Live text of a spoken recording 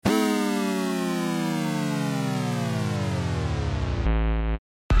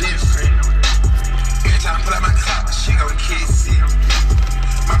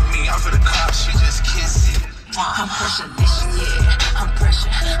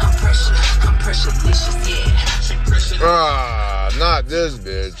Ah, not this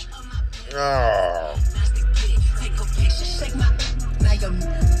bitch. Ah.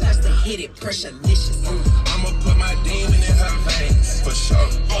 I'ma put my demon in her veins, for sure.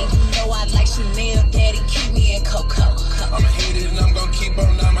 Hey, you know I like Chanel, daddy, keep me in Coco. I'm hated and I'm gonna keep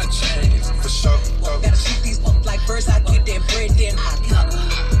on my chains, for sure. Gotta shoot these up like birds, I get that bread, then I come.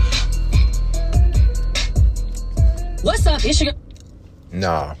 What's up, it's your...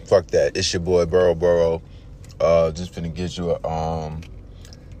 Nah, fuck that. It's your boy, Burrow. Just finna get you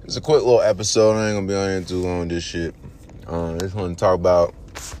it's a quick little episode. I ain't gonna be on here too long with this shit. Just wanna talk about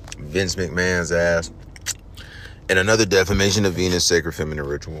Vince McMahon's ass and another defamation of Venus sacred feminine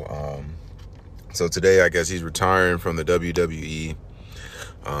ritual. So today I guess he's retiring from the WWE.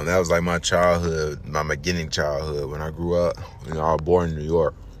 That was like my childhood, my beginning childhood when I grew up. You know, I was born in New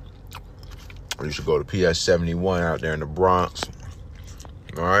York. I used to go to PS 71 out there in the Bronx.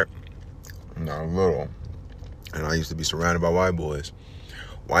 All right, when I was little, and I used to be surrounded by white boys,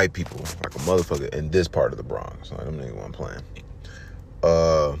 white people, like a motherfucker in this part of the Bronx. Like them niggas wasn't playing.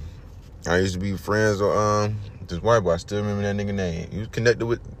 I used to be friends with this white boy. I still remember that nigga name. He was connected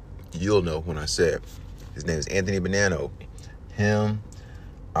with, you'll know when I say it. His name is Anthony Bonanno. Him.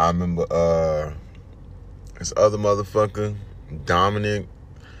 I remember this other motherfucker, Dominic.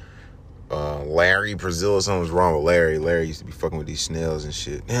 Larry Brazil, something was wrong with Larry. Larry used to be fucking with these snails and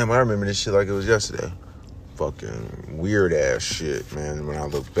shit. Damn, I remember this shit like it was yesterday. Fucking weird ass shit, man, when I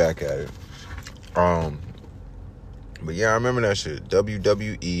look back at it. But yeah, I remember that shit.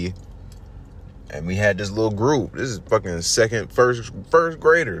 WWE. And we had this little group. This is fucking first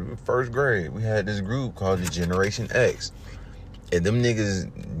grade. We had this group called the Generation X. And them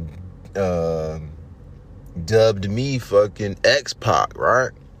niggas dubbed me fucking X-Pac,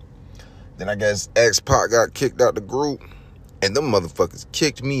 right? Then I guess X-Pac got kicked out the group. And them motherfuckers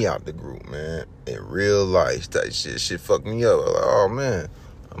kicked me out the group, man. In real life, that shit fucked me up. I was like, oh, man.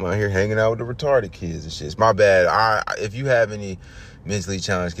 I'm out here hanging out with the retarded kids and shit. It's my bad. If you have any mentally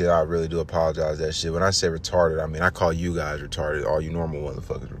challenged kids, I really do apologize for that shit. When I say retarded, I mean, I call you guys retarded. All you normal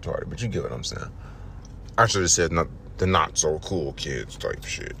motherfuckers retarded. But you get what I'm saying. I should have said the not so cool kids type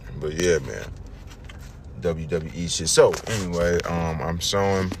shit. But yeah, man. WWE shit. So, anyway, I'm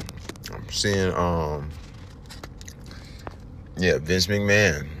seeing, Vince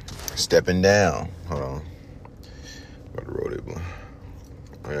McMahon stepping down. Hold on. About to roll it, boy.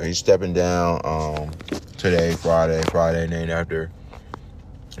 Yeah, he's stepping down today, Friday named after,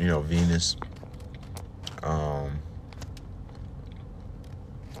 Venus.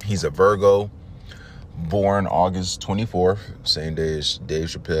 He's a Virgo, born August 24th, same day as Dave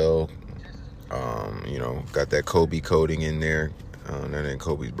Chappelle. Got that Kobe coding in there. That ain't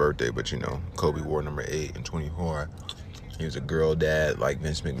Kobe's birthday, but Kobe wore number 8 and 24. He was a girl dad, like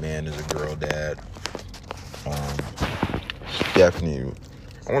Vince McMahon is a girl dad. Definitely.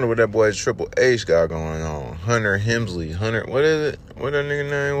 I wonder what that boy's Triple H got going on. Hunter Hemsley. What is it? What that nigga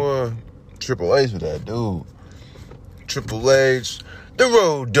name was? Triple H with that dude. Triple H. The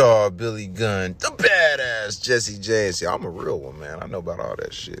Road Dogg, Billy Gunn. The badass Jesse James. See, I'm a real one, man. I know about all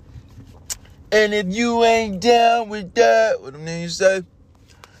that shit. And if you ain't down with that, what them niggas say?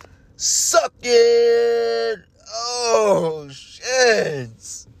 Suck it. Oh,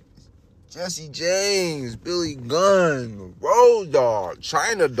 shit. Jesse James, Billy Gunn, Road Dogg,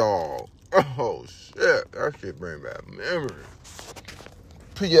 China Dog. Oh, shit. That shit bring back memories.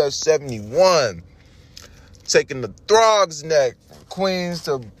 PS 71. Taking the Throg's neck from Queens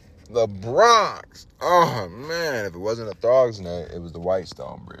to the Bronx. Oh, man. If it wasn't a Throg's neck, it was the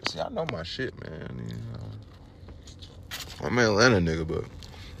Whitestone Bridge. See, I know my shit, man. I'm an Atlanta nigga, but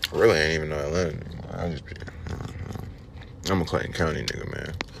I really ain't even know Atlanta nigga. I'm a Clayton County nigga,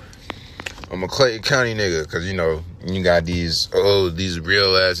 man. I'm a Clayton County nigga, because, you got these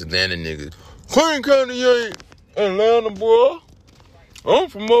real ass Atlanta niggas. Clayton County ain't Atlanta, boy. I'm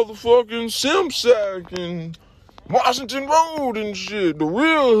from motherfucking Simsack and Washington Road and shit. The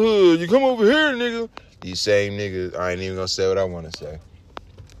real hood. You come over here, nigga. These same niggas, I ain't even gonna say what I want to say.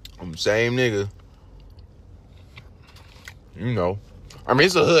 I'm the same nigga. I mean,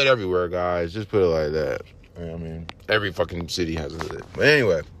 it's a hood everywhere, guys. Just put it like that. I mean, every fucking city has a hood. But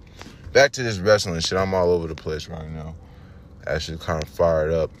anyway, back to this wrestling shit. I'm all over the place right now. Actually kind of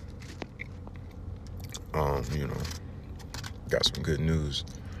fired up. Got some good news.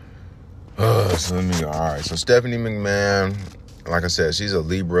 So Stephanie McMahon, like I said, she's a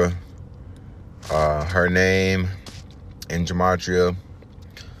Libra. Her name in Gematria.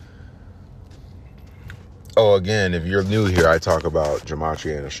 Oh, again, if you're new here, I talk about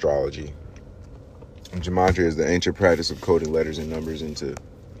Gematria and astrology. Gematria is the ancient practice of coding letters and numbers into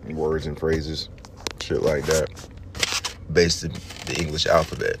words and phrases, shit like that. based on the English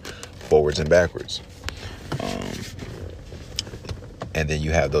alphabet, forwards and backwards. And then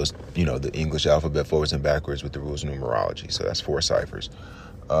you have those, the English alphabet forwards and backwards with the rules of numerology. So that's 4 ciphers.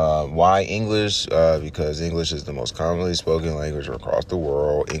 Why English? Because English is the most commonly spoken language across the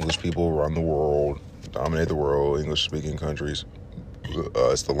world. English people run the world, dominate the world, English-speaking countries.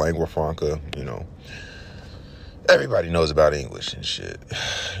 It's the lingua franca, Everybody knows about English and shit.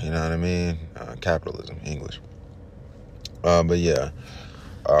 You know what I mean? Capitalism, English. But yeah.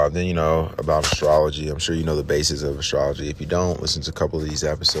 Then, about astrology. I'm sure you know the basis of astrology. If you don't, listen to a couple of these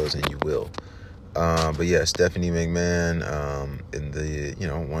episodes and you will. But yeah, Stephanie McMahon, in the,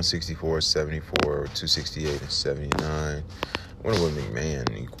 164, 74, 268, and 79. I wonder what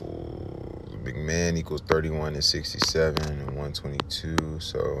McMahon equals. McMahon equals 31 and 67 and 122.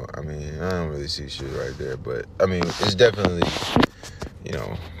 So, I don't really see shit right there. But, it's definitely,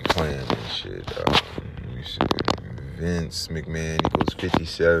 playing and shit. Let me see. Vince McMahon equals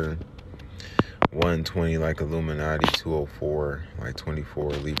 57. 120 like Illuminati, 204 like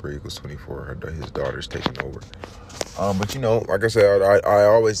 24. Libra equals 24. His daughter's taking over. But like I said, I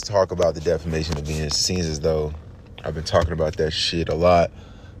always talk about the defamation of Venus. It seems as though I've been talking about that shit a lot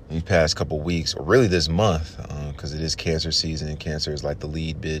these past couple weeks, or really this month, because it is Cancer season, and Cancer is like the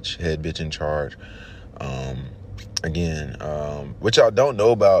head bitch in charge. What y'all don't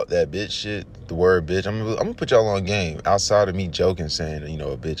know about that bitch shit, the word bitch, I'm gonna put y'all on game. Outside of me joking, saying,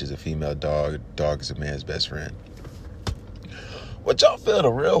 a bitch is a female dog, a dog is a man's best friend. What y'all fail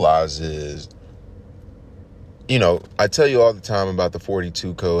to realize is, I tell you all the time about the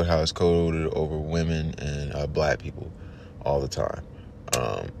 42 code, how it's coded over women and black people all the time.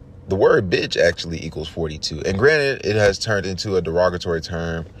 The word bitch actually equals 42. And granted, it has turned into a derogatory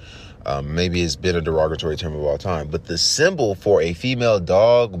term. Maybe it's been a derogatory term of all time, but the symbol for a female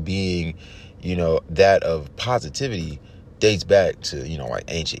dog being, that of positivity dates back to, like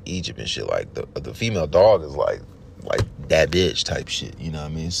ancient Egypt and shit. Like the female dog is like that bitch type shit, you know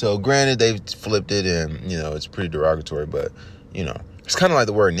what I mean? So granted, they've flipped it and, it's pretty derogatory, but, it's kind of like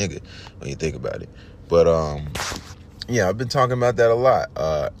the word nigga when you think about it. But, yeah, I've been talking about that a lot.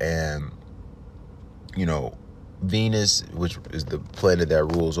 And, Venus, which is the planet that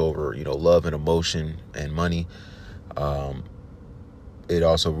rules over, love and emotion and money. It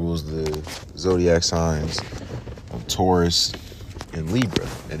also rules the zodiac signs of Taurus and Libra.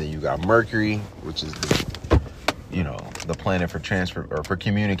 And then you got Mercury, which is the planet for transfer or for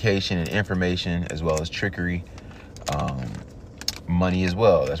communication and information, as well as trickery. Money as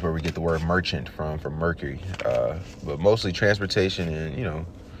well. That's where we get the word merchant from Mercury. But mostly transportation and,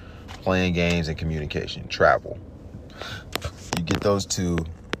 playing games and communication, travel. You get those two,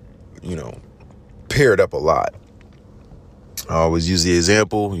 paired up a lot. I always use the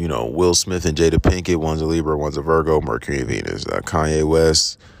example, Will Smith and Jada Pinkett, one's a Libra, one's a Virgo, Mercury and Venus. Kanye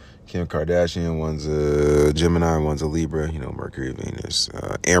West, Kim Kardashian, one's a Gemini, one's a Libra, Mercury and Venus.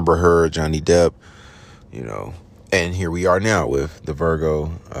 Amber Heard, Johnny Depp, and here we are now with the Virgo,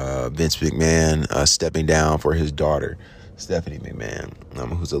 Vince McMahon, stepping down for his daughter, Stephanie McMahon,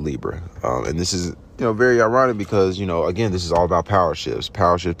 who's a Libra. And this is, very ironic because, again, this is all about power shifts.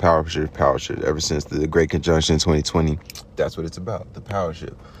 Power shift. Ever since the Great Conjunction in 2020, that's what it's about, the power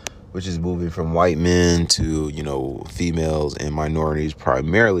shift, which is moving from white men to, females and minorities,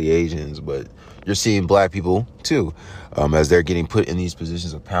 primarily Asians, but you're seeing black people too, as they're getting put in these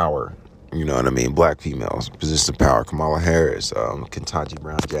positions of power. You know what I mean? Black females, positions of power. Kamala Harris, Ketanji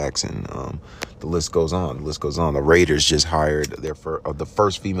Brown Jackson. The list goes on. The Raiders just hired the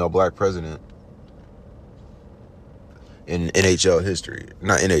first female black president in NHL history.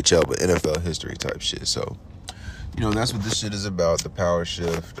 Not NHL, but NFL history type shit. So, that's what this shit is about, the power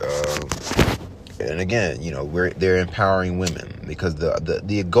shift. And again, they're empowering women because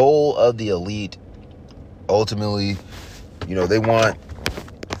the goal of the elite, ultimately, they want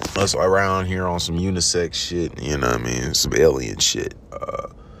us around here on some unisex shit, some alien shit.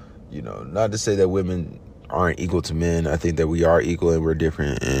 Not to say that women aren't equal to men. I think that we are equal and we're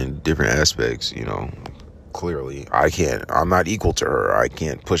different in different aspects, clearly. I'm not equal to her. I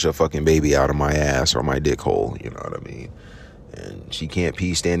can't push a fucking baby out of my ass or my dick hole, you know what I mean? And she can't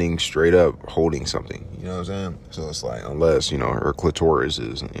pee standing straight up holding something, you know what I'm saying? So it's like, unless, her clitoris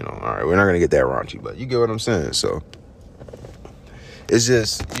is, all right, we're not going to get that raunchy, but you get what I'm saying, so. It's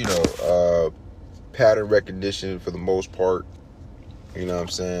just, pattern recognition for the most part. You know what I'm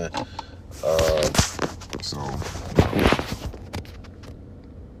saying? So,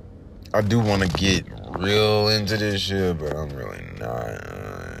 I do want to get real into this shit, but I'm really not.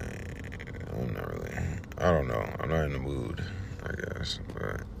 I'm not really. I don't know. I'm not in the mood, I guess.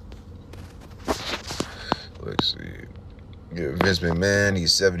 But let's see. Vince McMahon,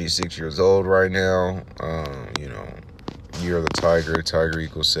 he's 76 years old right now. Year of the Tiger. Tiger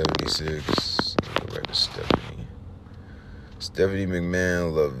equals 76. Go back to Stephanie. Stephanie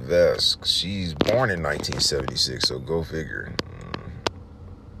McMahon Levesque. She's born in 1976, so go figure.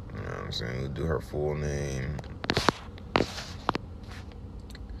 You know what I'm saying? We'll do her full name.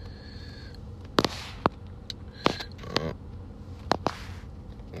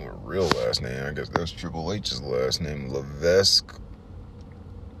 Her real last name, I guess that's Triple H's last name, Levesque.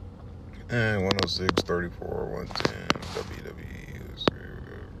 And 106, 34, 110,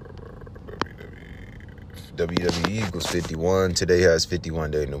 WWE equals 51. Today has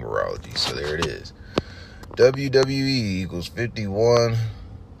 51-day numerology, so there it is. WWE equals 51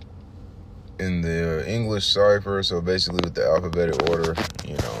 in the English cipher, so basically with the alphabetic order,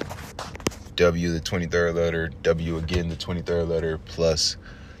 W, the 23rd letter, W again, the 23rd letter, plus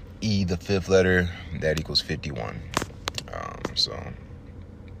E, the 5th letter, that equals 51.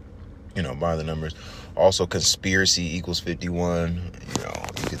 By the numbers. Also, conspiracy equals 51.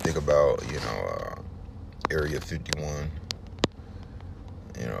 You could think about, Area 51.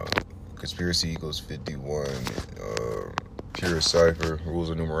 Conspiracy equals 51. Pure cipher. Rules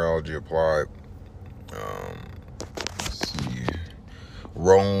of numerology applied. Let's see.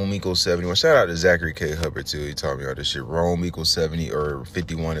 Rome equals 71. Shout out to Zachary K. Hubbard, too. He taught me all this shit. Rome equals 70 or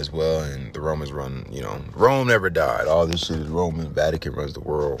 51 as well. And the Romans run, Rome never died. All this shit is Roman. Vatican runs the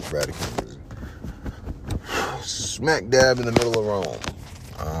world. Vatican is smack dab in the middle of Rome.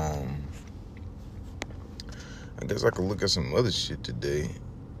 I guess I could look at some other shit today.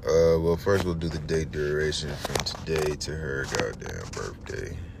 Well, first we'll do the date duration from today to her goddamn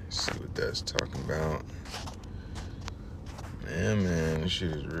birthday. See what that's talking about. Man, this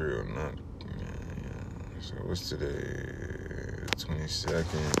shit is real. So what's today? 22nd.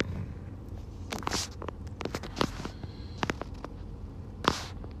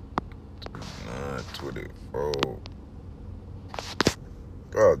 24.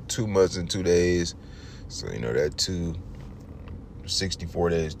 About 2 months and 2 days. So, that 64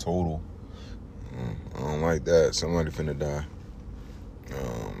 days total. I don't like that. Somebody finna die.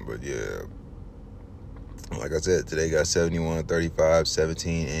 But yeah. Like I said, today got 71, 35,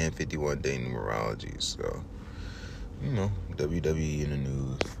 17, and 51 day numerology. So, WWE in the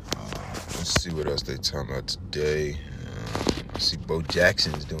news. Let's see what else they talking about today. I see Bo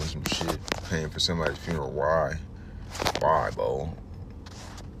Jackson's doing some shit, paying for somebody's funeral. Why? Why, Bo?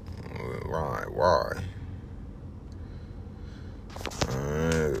 Why?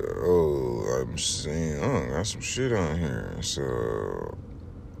 I'm seeing, I got some shit on here. So,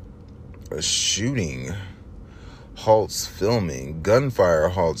 a shooting halts filming. Gunfire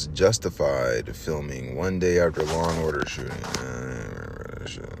halts justified filming 1 day after Law and Order shooting.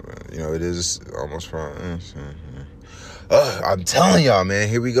 It is almost fine. I'm telling y'all, man,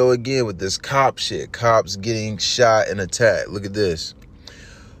 here we go again with this cop shit. Cops getting shot and attacked. Look at this.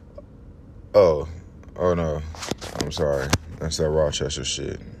 Oh no. I'm sorry. That's that Rochester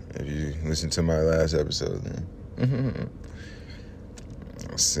shit. If you listen to my last episode, then.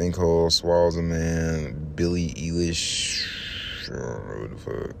 Sinkhole swallows a man. Billy Eilish. I don't know what the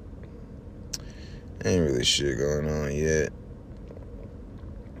fuck. Ain't really shit going on yet.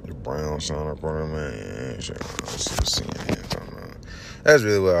 The Brown Sonic Corner, man. Let's see what CNN talking about. That's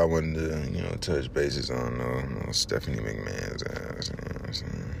really what I wanted to, touch bases on, though. Stephanie McMahon's ass.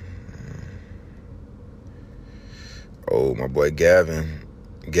 Oh, my boy Gavin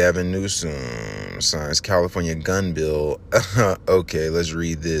Newsom signs California gun bill. Okay, let's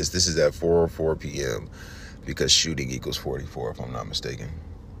read this. This is at 4:04 p.m. because shooting equals 44, if I'm not mistaken.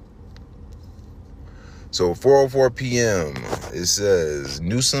 So 4:04 p.m. it says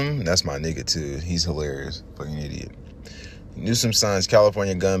Newsom, that's my nigga too. He's hilarious, fucking idiot. Newsom signs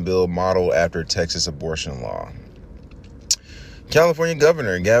California gun bill modeled after Texas abortion law. California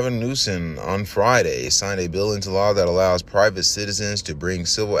Governor Gavin Newsom on Friday signed a bill into law that allows private citizens to bring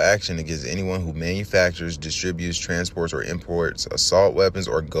civil action against anyone who manufactures, distributes, transports, or imports assault weapons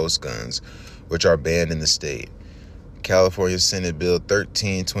or ghost guns, which are banned in the state. California Senate Bill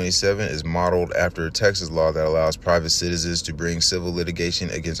 1327 is modeled after a Texas law that allows private citizens to bring civil litigation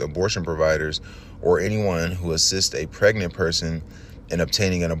against abortion providers or anyone who assists a pregnant person in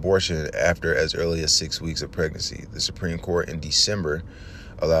obtaining an abortion after as early as 6 weeks of pregnancy. The Supreme Court in December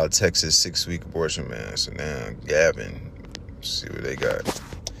allowed Texas 6-week abortion ban. So now Gavin, see what they got.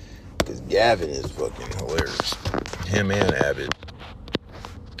 Because Gavin is fucking hilarious. Him and Abbott.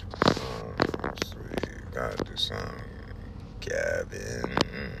 So we gotta do something. Gavin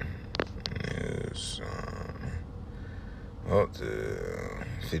Newsom. Up to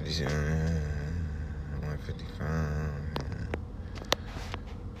 57, 155.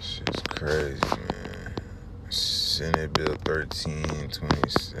 Shit's crazy, man. Senate Bill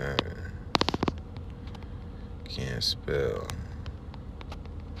 1327. Can't spell.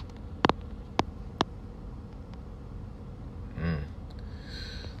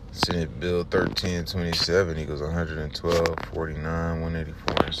 Senate Bill 1327 equals 112, 49,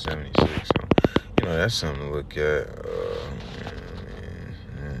 184, and 76. So, you know, that's something to look at.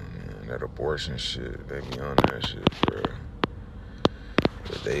 Man, that abortion shit, they be on that shit, bro.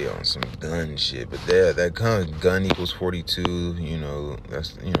 But they on some gun shit. But that comes, gun equals 42, you know,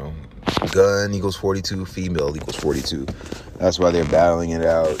 that's, you know, gun equals 42, female equals 42. That's why they're battling it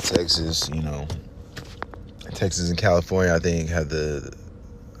out. Texas, you know, Texas and California, I think, have the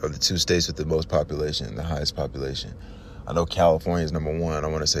two states with the most population, the highest population. I know California is number one. I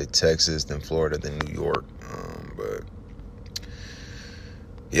want to say Texas, then Florida, then New York. But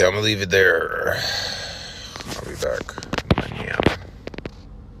yeah, I'm gonna leave it there. I'll be back.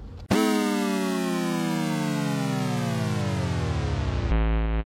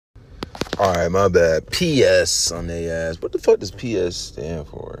 All right, my bad. PS on their ass. What the fuck does PS stand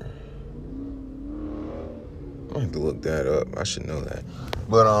for? I have to look that up. I should know that.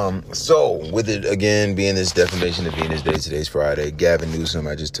 But so with it again being this Defamation of Venus Day, today's Friday. Gavin Newsom,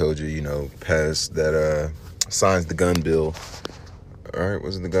 I just told you, you know, passed that signs the gun bill. All right,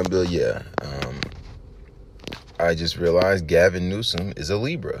 was it the gun bill? Yeah. I just realized Gavin Newsom is a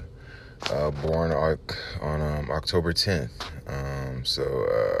Libra, born on October 10th.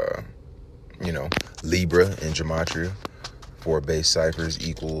 You know, Libra in gematria, 4 base ciphers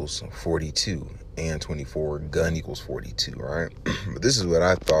equals 42, and 24, gun equals 42, right? But this is what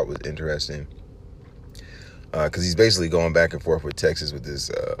I thought was interesting, because he's basically going back and forth with Texas with this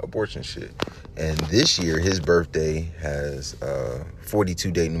abortion shit. And this year, his birthday has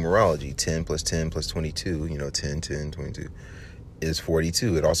 42-day numerology, 10 plus 10 plus 22, you know, 10, 10, 22, is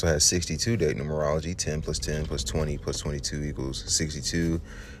 42. It also has 62-day numerology, 10 plus 10 plus 20 plus 22 equals 62,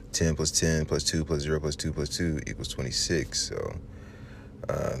 10 plus 10 plus 2 plus 0 plus 2 plus 2 equals 26. So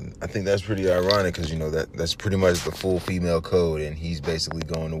I think that's pretty ironic because, you know, that's pretty much the full female code, and he's basically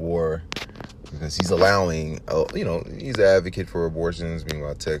going to war because he's allowing, you know, he's an advocate for abortions.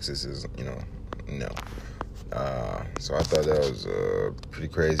 Meanwhile, Texas is, you know, no. So I thought that was pretty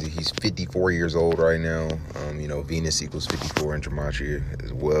crazy. He's 54 years old right now. You know, Venus equals 54 in gematria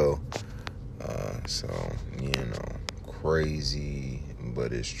as well. So, you know, crazy,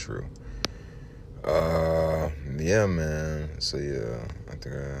 but it's true. Yeah, man. So yeah, I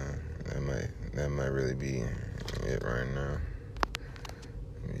think that might really be it right now.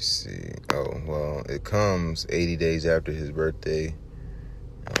 Let me see. Oh, well, it comes 80 days after his birthday.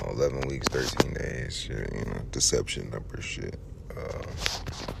 11 weeks, 13 days. Shit, you know, deception number shit.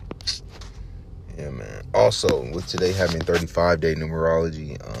 Yeah, man. Also, with today having 35-day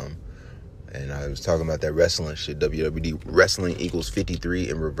numerology, and I was talking about that wrestling shit. WWE wrestling equals 53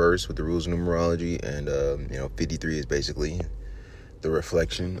 in reverse with the rules of numerology. And, you know, 53 is basically the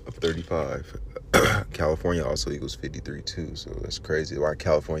reflection of 35. California also equals 53 too. So that's crazy why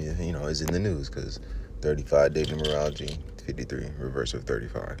California, you know, is in the news, because 35-day numerology, 53, reverse of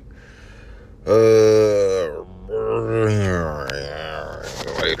 35.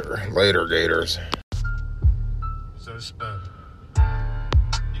 Later, Gators. So stuff.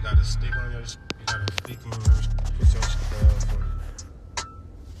 You got to stick on your. You got to stick on your. Put your stuff on.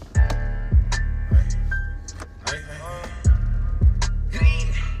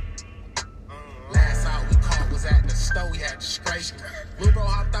 Last out we caught was at the store. We had disgrace. Lil bro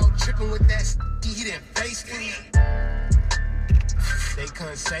hopped out tripping with that. He didn't face me. They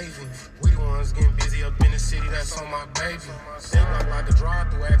couldn't save him. We the ones getting busy up in the city, that's on my baby. They like a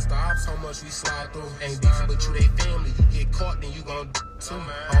drive-through, ask the ops how much we slide through. Ain't beefing, but you they family. You get caught, then you gon' too.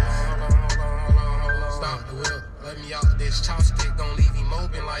 Hold on. Stop the whip. Let me out this chopstick, gon' leave him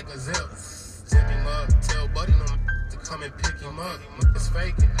open like a zip. Zip him up, tell buddy them to come and pick him up. It's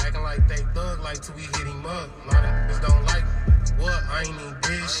faking, acting like they thug, like till we hit him up. A lot of niggas don't like me. What? I ain't even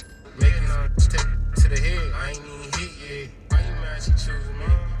did shit. Making her step to the head, I ain't even hit yet. Why you mad she choosing me?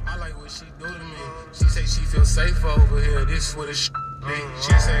 I like what she do to me. She say she feel safe over here, this is what it be.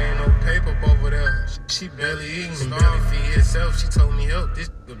 She say ain't no paper over there. She barely eating me, barely feed herself. She told me help, this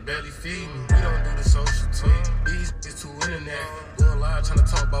could barely feed me. We don't do the social tweet, these is too internet. Going live trying to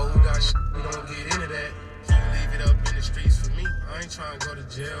talk about who got shit, we don't get into that. You leave it up in the streets for me, I ain't trying to go to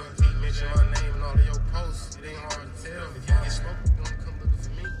jail. He mention my name in all of your posts.